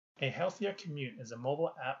A healthier commute is a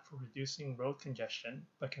mobile app for reducing road congestion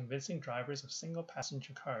by convincing drivers of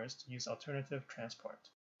single-passenger cars to use alternative transport.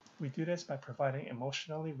 We do this by providing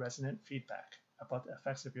emotionally resonant feedback about the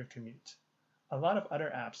effects of your commute. A lot of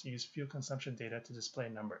other apps use fuel consumption data to display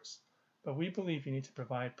numbers, but we believe you need to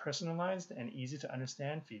provide personalized and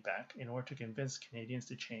easy-to-understand feedback in order to convince Canadians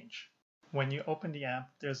to change. When you open the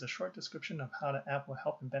app, there's a short description of how the app will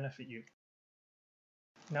help and benefit you.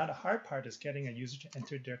 Now the hard part is getting a user to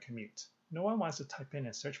enter their commute. No one wants to type in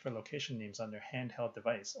and search for location names on their handheld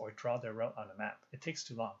device or draw their route on a map. It takes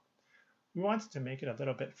too long. We wanted to make it a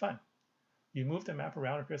little bit fun. You move the map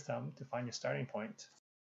around with your thumb to find your starting point,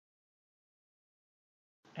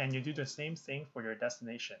 and you do the same thing for your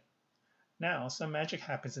destination. Now, some magic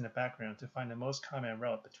happens in the background to find the most common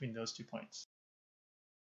route between those 2 points.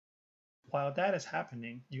 While that is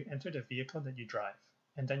happening, you enter the vehicle that you drive,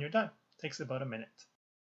 and then you're done. It takes about a minute.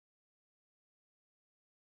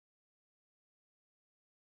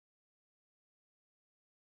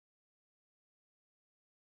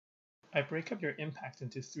 I break up your impact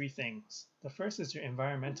into 3 things. The first is your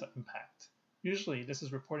environmental impact. Usually, this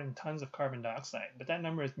is reported in tons of carbon dioxide, but that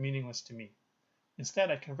number is meaningless to me.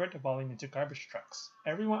 Instead, I convert the volume into garbage trucks.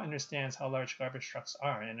 Everyone understands how large garbage trucks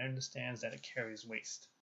are and understands that it carries waste.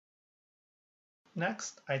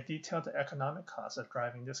 Next, I detail the economic cost of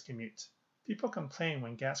driving this commute. People complain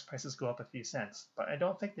when gas prices go up a few cents, but I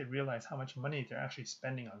don't think they realize how much money they're actually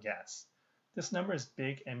spending on gas. This number is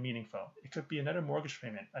big and meaningful. It could be another mortgage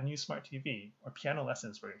payment, a new smart TV, or piano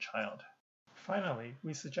lessons for your child. Finally,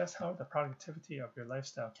 we suggest how the productivity of your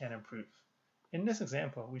lifestyle can improve. In this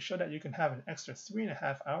example, we show that you can have an extra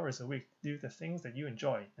 3.5 hours a week to do the things that you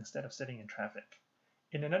enjoy instead of sitting in traffic.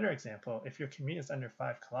 In another example, if your commute is under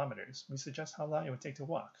 5 kilometers, we suggest how long it would take to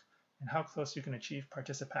walk and how close you can achieve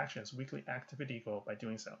Participaction's weekly activity goal by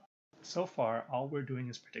doing so. So far, all we're doing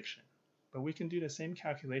is prediction, but we can do the same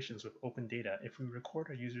calculations with open data if we record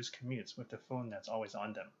our users' commutes with the phone that's always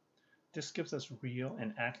on them. This gives us real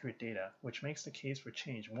and accurate data, which makes the case for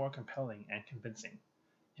change more compelling and convincing.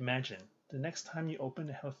 Imagine, the next time you open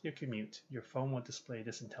a healthier commute, your phone will display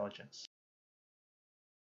this intelligence.